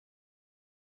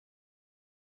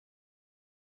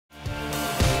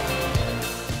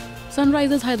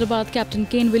Sunrisers Hyderabad captain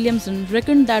Kane Williamson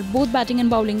reckoned that both batting and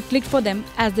bowling clicked for them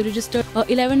as they registered a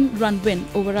 11-run win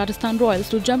over Rajasthan Royals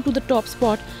to jump to the top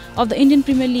spot of the Indian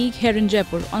Premier League here in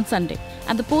Jaipur on Sunday.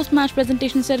 At the post-match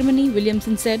presentation ceremony,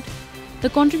 Williamson said,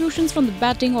 "The contributions from the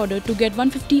batting order to get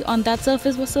 150 on that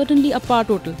surface was certainly a par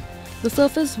total. The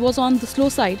surface was on the slow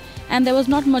side and there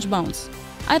was not much bounce.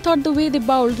 I thought the way they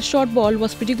bowled the short ball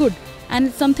was pretty good, and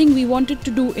it's something we wanted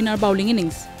to do in our bowling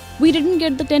innings. We didn't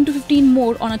get the 10 to 15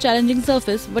 more on a challenging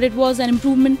surface, but it was an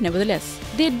improvement nevertheless.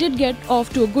 They did get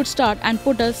off to a good start and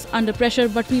put us under pressure,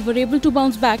 but we were able to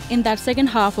bounce back in that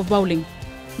second half of bowling."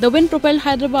 The win propelled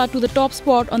Hyderabad to the top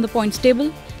spot on the points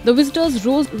table. The visitors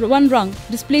rose one rung,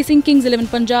 displacing Kings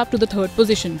 11 Punjab to the third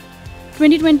position.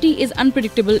 2020 is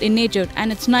unpredictable in nature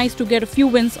and it's nice to get a few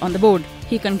wins on the board,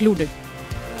 he concluded.